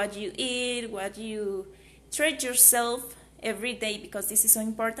body, what you eat, what you treat yourself every day, because this is so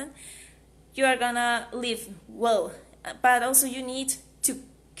important, you are gonna live well. But also you need to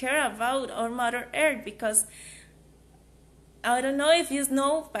care about our Mother Earth, because I don't know if you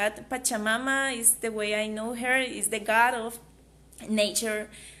know, but Pachamama is the way I know her, is the god of nature.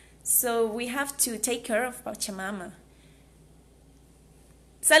 So we have to take care of Pachamama.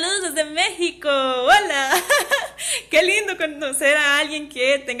 Saludos desde México, hola. Qué lindo conocer a alguien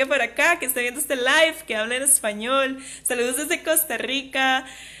que tenga por acá, que esté viendo este live, que hable en español. Saludos desde Costa Rica.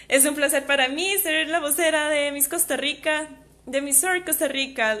 Es un placer para mí ser la vocera de Miss Costa Rica, de Miss Earth Costa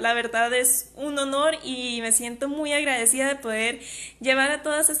Rica. La verdad es un honor y me siento muy agradecida de poder llevar a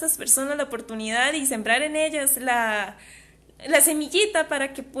todas estas personas la oportunidad y sembrar en ellas la semillita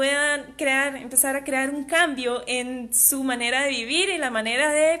para que puedan empezar a crear un cambio en su manera de vivir y la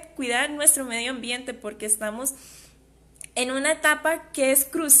manera de cuidar nuestro medio ambiente, porque estamos en una etapa que es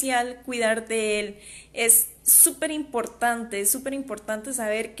crucial cuidar de él. Es súper importante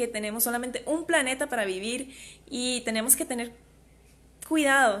saber que tenemos solamente un planeta para vivir y tenemos que tener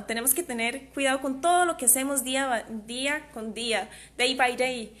con todo lo que hacemos día con día, day by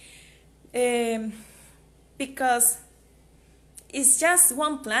day, because it's just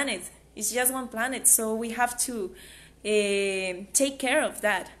one planet, so we have to take care of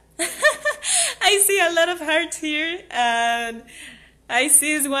that. I see a lot of hearts here, and I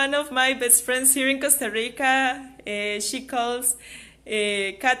see one of my best friends here in Costa Rica. She calls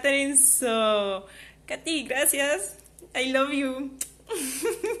Catherine, so Katy, gracias. I love you.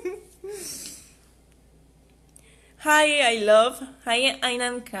 Hi,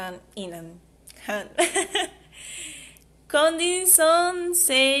 Inan Khan. Condinson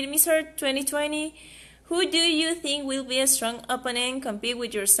said, Mr. 2020, who do you think will be a strong opponent? Compete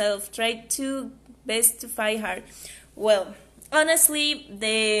with yourself. Try to best to fight hard. Well, honestly,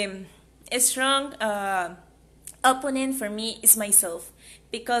 the strong opponent for me is myself,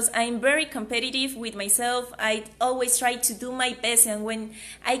 because I'm very competitive with myself. I always try to do my best, and when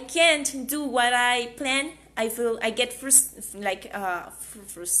I can't do what I plan, I get frustrated.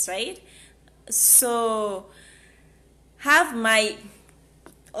 So have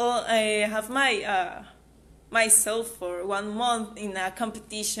myself for 1 month in a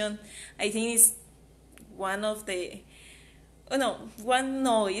competition, I think is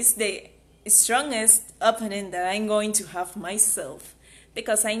is the strongest opponent that I'm going to have myself,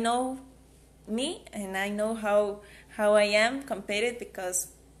 because I know me and I know how I am competitive, because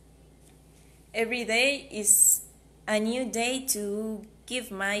every day is a new day to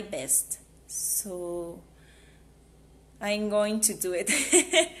give my best. So I'm going to do it.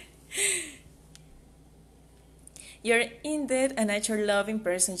 You're indeed a nature-loving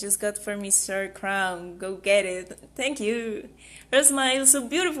person. Just got for me, Sir Crown. Go get it. Thank you. Her smile is so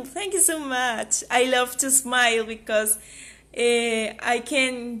beautiful. Thank you so much. I love to smile because I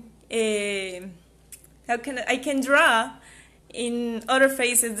can I can draw in other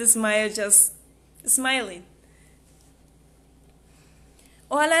faces the smile, just smiling.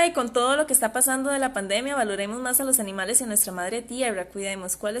 Ojalá y con todo lo que está pasando de la pandemia valoremos más a los animales y a nuestra madre tierra,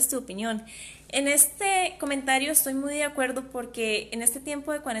 cuidemos. ¿Cuál es tu opinión? En este comentario estoy muy de acuerdo, porque en este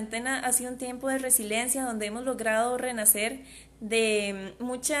tiempo de cuarentena ha sido un tiempo de resiliencia donde hemos logrado renacer de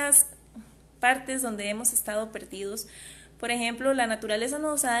muchas partes donde hemos estado perdidos. Por ejemplo, la naturaleza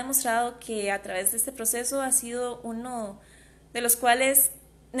nos ha demostrado que a través de este proceso ha sido uno de los cuales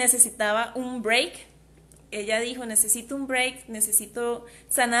necesitaba un break. Ella dijo, necesito un break, necesito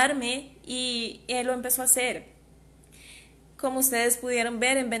sanarme, y él lo empezó a hacer. Como ustedes pudieron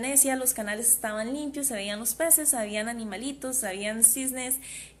ver, en Venecia los canales estaban limpios, se veían los peces, habían animalitos, habían cisnes,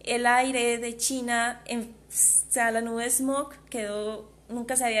 el aire de China, o sea, la nube de smog quedó,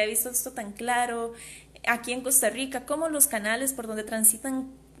 nunca se había visto esto tan claro. Aquí en Costa Rica, como los canales por donde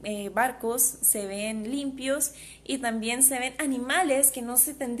transitan barcos se ven limpios, y también se ven animales que no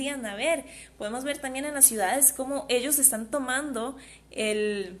se tendrían a ver. Podemos ver también en las ciudades cómo ellos están tomando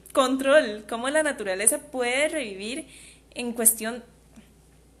el control, cómo la naturaleza puede revivir en cuestión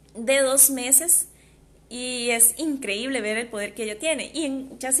de 2 meses, y es increíble ver el poder que ella tiene. Y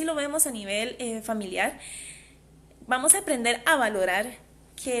ya si lo vemos a nivel familiar, vamos a aprender a valorar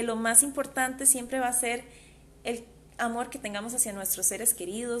que lo más importante siempre va a ser el amor que tengamos hacia nuestros seres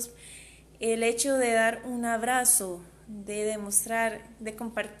queridos, el hecho de dar un abrazo, de demostrar, de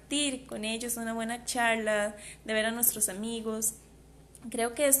compartir con ellos una buena charla, de ver a nuestros amigos.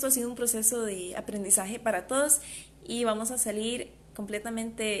 Creo que esto ha sido un proceso de aprendizaje para todos, y vamos a salir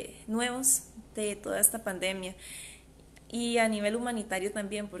completamente nuevos de toda esta pandemia, y a nivel humanitario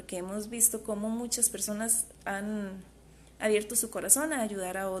también, porque hemos visto cómo muchas personas han abierto su corazón a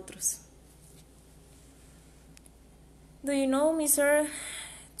ayudar a otros. Do you know, Mr.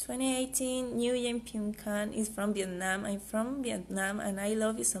 2018, New Yen Pyung Khan is from Vietnam. I'm from Vietnam and I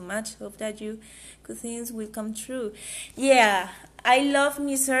love you so much. Hope that you good things will come true. Yeah, I love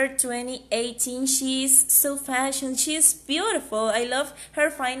Mr. 2018. She's so fashion. She's beautiful. I love her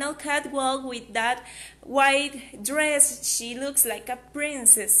final catwalk with that white dress. She looks like a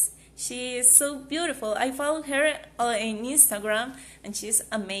princess. She is so beautiful. I follow her on Instagram and she's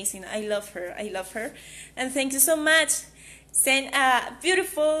amazing. I love her. And thank you so much. Send a big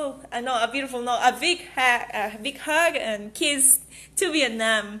hug and kiss to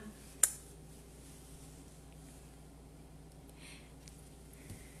Vietnam.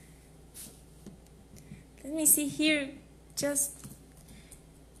 Let me see here. just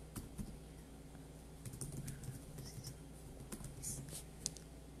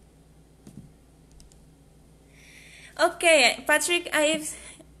okay, Patrick, I've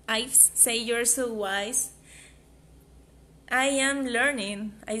say you're so wise. I am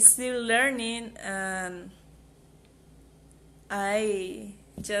learning. I still learning, and I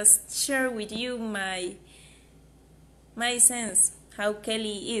just share with you my sense how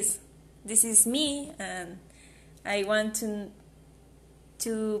Kelly is. This is me, and I want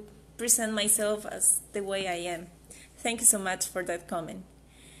to present myself as the way I am. Thank you so much for that comment.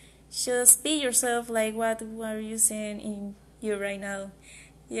 Just be yourself, like what are you saying in you right now?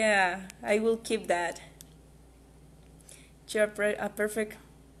 Yeah, I will keep that. You're a perfect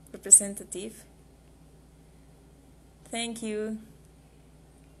representative. Thank you.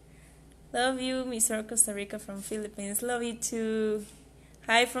 Love you, Mr. Costa Rica from Philippines. Love you too.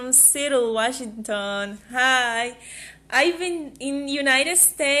 Hi from Seattle, Washington. Hi. I've been in United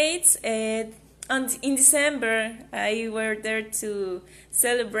States in December. I were there to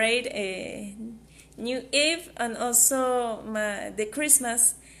celebrate New Eve and also the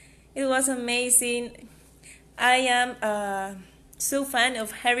Christmas. It was amazing. I am so fan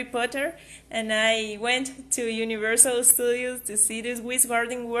of Harry Potter, and I went to Universal Studios to see this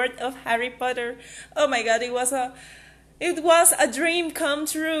Wizarding World of Harry Potter. Oh my God, it was a dream come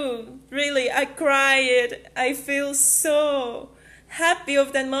true. Really, I cried. I feel so happy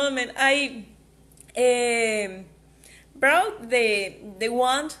of that moment. I brought the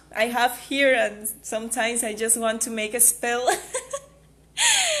wand I have here, and sometimes I just want to make a spell.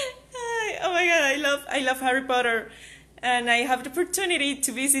 Oh my God, I love Harry Potter, and I have the opportunity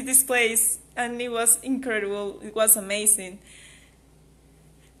to visit this place, and it was incredible. It was amazing.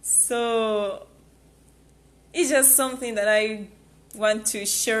 So it's just something that I want to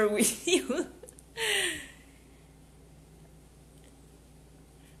share with you.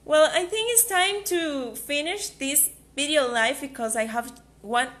 Well, I think it's time to finish this video live because I have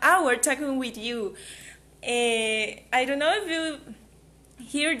 1 hour talking with you. I don't know if you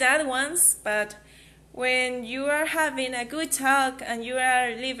hear that once, but when you are having a good talk and you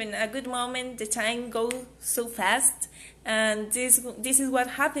are living a good moment, the time goes so fast, and this is what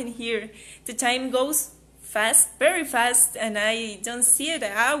happened here. The time goes fast, very fast, and I don't see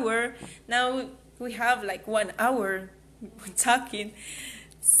the hour. Now we have like 1 hour talking,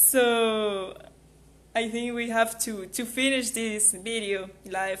 so I think we have to finish this video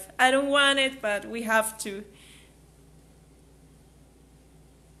live. I don't want it, but we have to.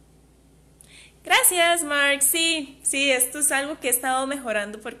 Gracias, Mark. Sí, esto es algo que he estado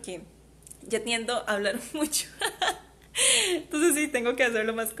mejorando porque yo tiendo a hablar mucho. Entonces sí, tengo que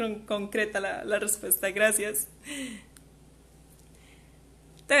hacerlo más concreta la respuesta. Gracias.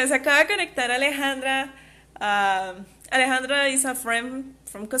 Entonces acaba de conectar a Alejandra. Alejandra is a friend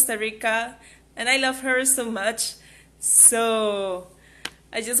from Costa Rica, and I love her so much. So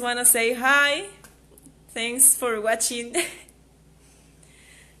I just want to say hi. Thanks for watching.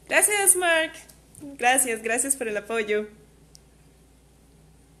 Gracias, Mark. Gracias por el apoyo.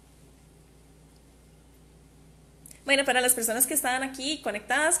 Bueno, para las personas que estaban aquí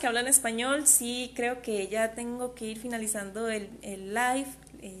conectadas, que hablan español, sí creo que ya tengo que ir finalizando el live,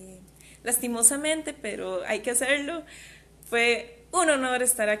 lastimosamente, pero hay que hacerlo. Fue un honor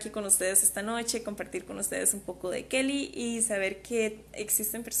estar aquí con ustedes esta noche, compartir con ustedes un poco de Kelly y saber que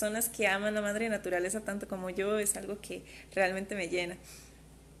existen personas que aman la madre naturaleza tanto como yo, es algo que realmente me llena.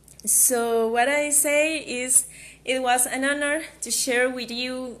 So what I say is, it was an honor to share with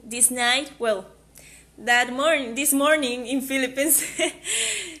you this night, well, this morning in Philippines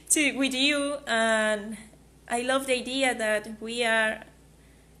with you, and I love the idea that we are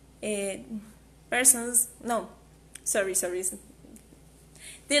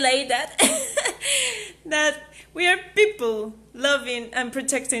delay that that we are people loving and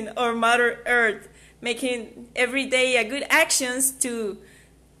protecting our Mother Earth, making every day a good actions to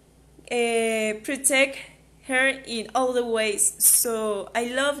protect her in all the ways. So I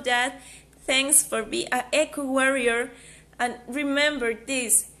love that. Thanks for being an eco warrior, and remember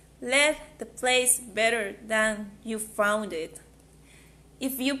this: let the place better than you found it.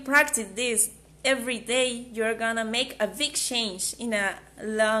 If you practice this every day, you're gonna make a big change in a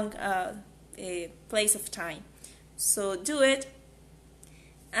long place of time. So do it,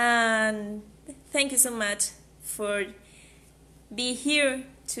 and thank you so much for being here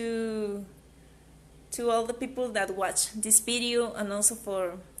to all the people that watch this video, and also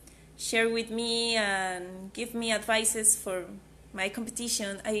for share with me and give me advices for my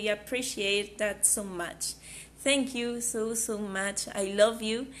competition. I appreciate that so much. Thank you so much. I love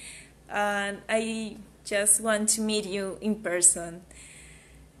you, and I just want to meet you in person.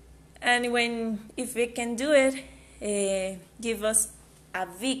 And if we can do it, give us a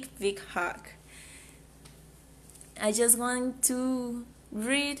big hug. I just want to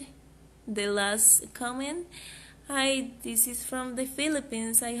read the last comment. Hi, this is from the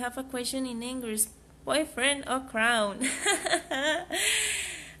Philippines. I have a question in English. Boyfriend or crown?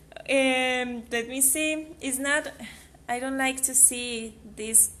 Let me see. It's not. I don't like to see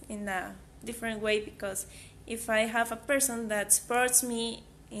this in a different way, because if I have a person that supports me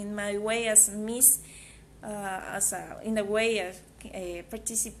in my way as Miss, in the way of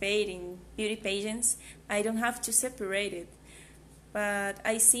participate in beauty pageants, I don't have to separate it. But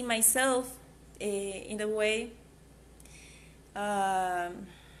I see myself in the way. How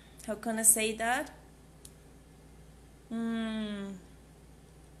can I say that?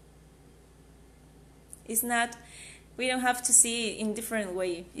 It's not. We don't have to see it in different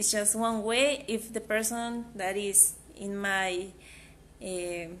way. It's just one way. If the person that is in my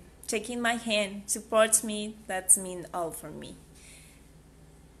taking my hand supports me, that's mean all for me.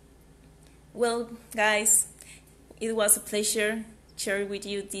 Well, guys, it was a pleasure sharing with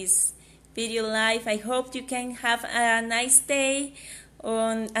you this video live. I hope you can have a nice day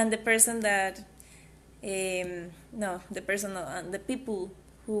and the person that the people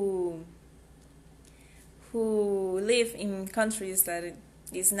who live in countries that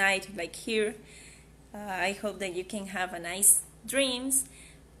is night like here. I hope that you can have a nice dreams,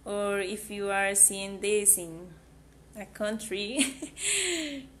 or if you are seeing this in a country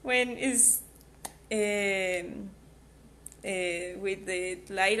when it's with the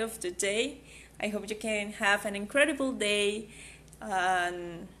light of the day, I hope you can have an incredible day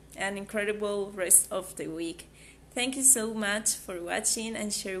and an incredible rest of the week. Thank you so much for watching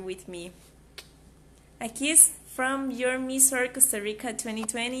and share with me. A kiss from your Miss Costa Rica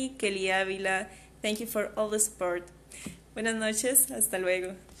 2020, Kelly Avila. Thank you for all the support. Buenas noches, hasta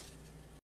luego.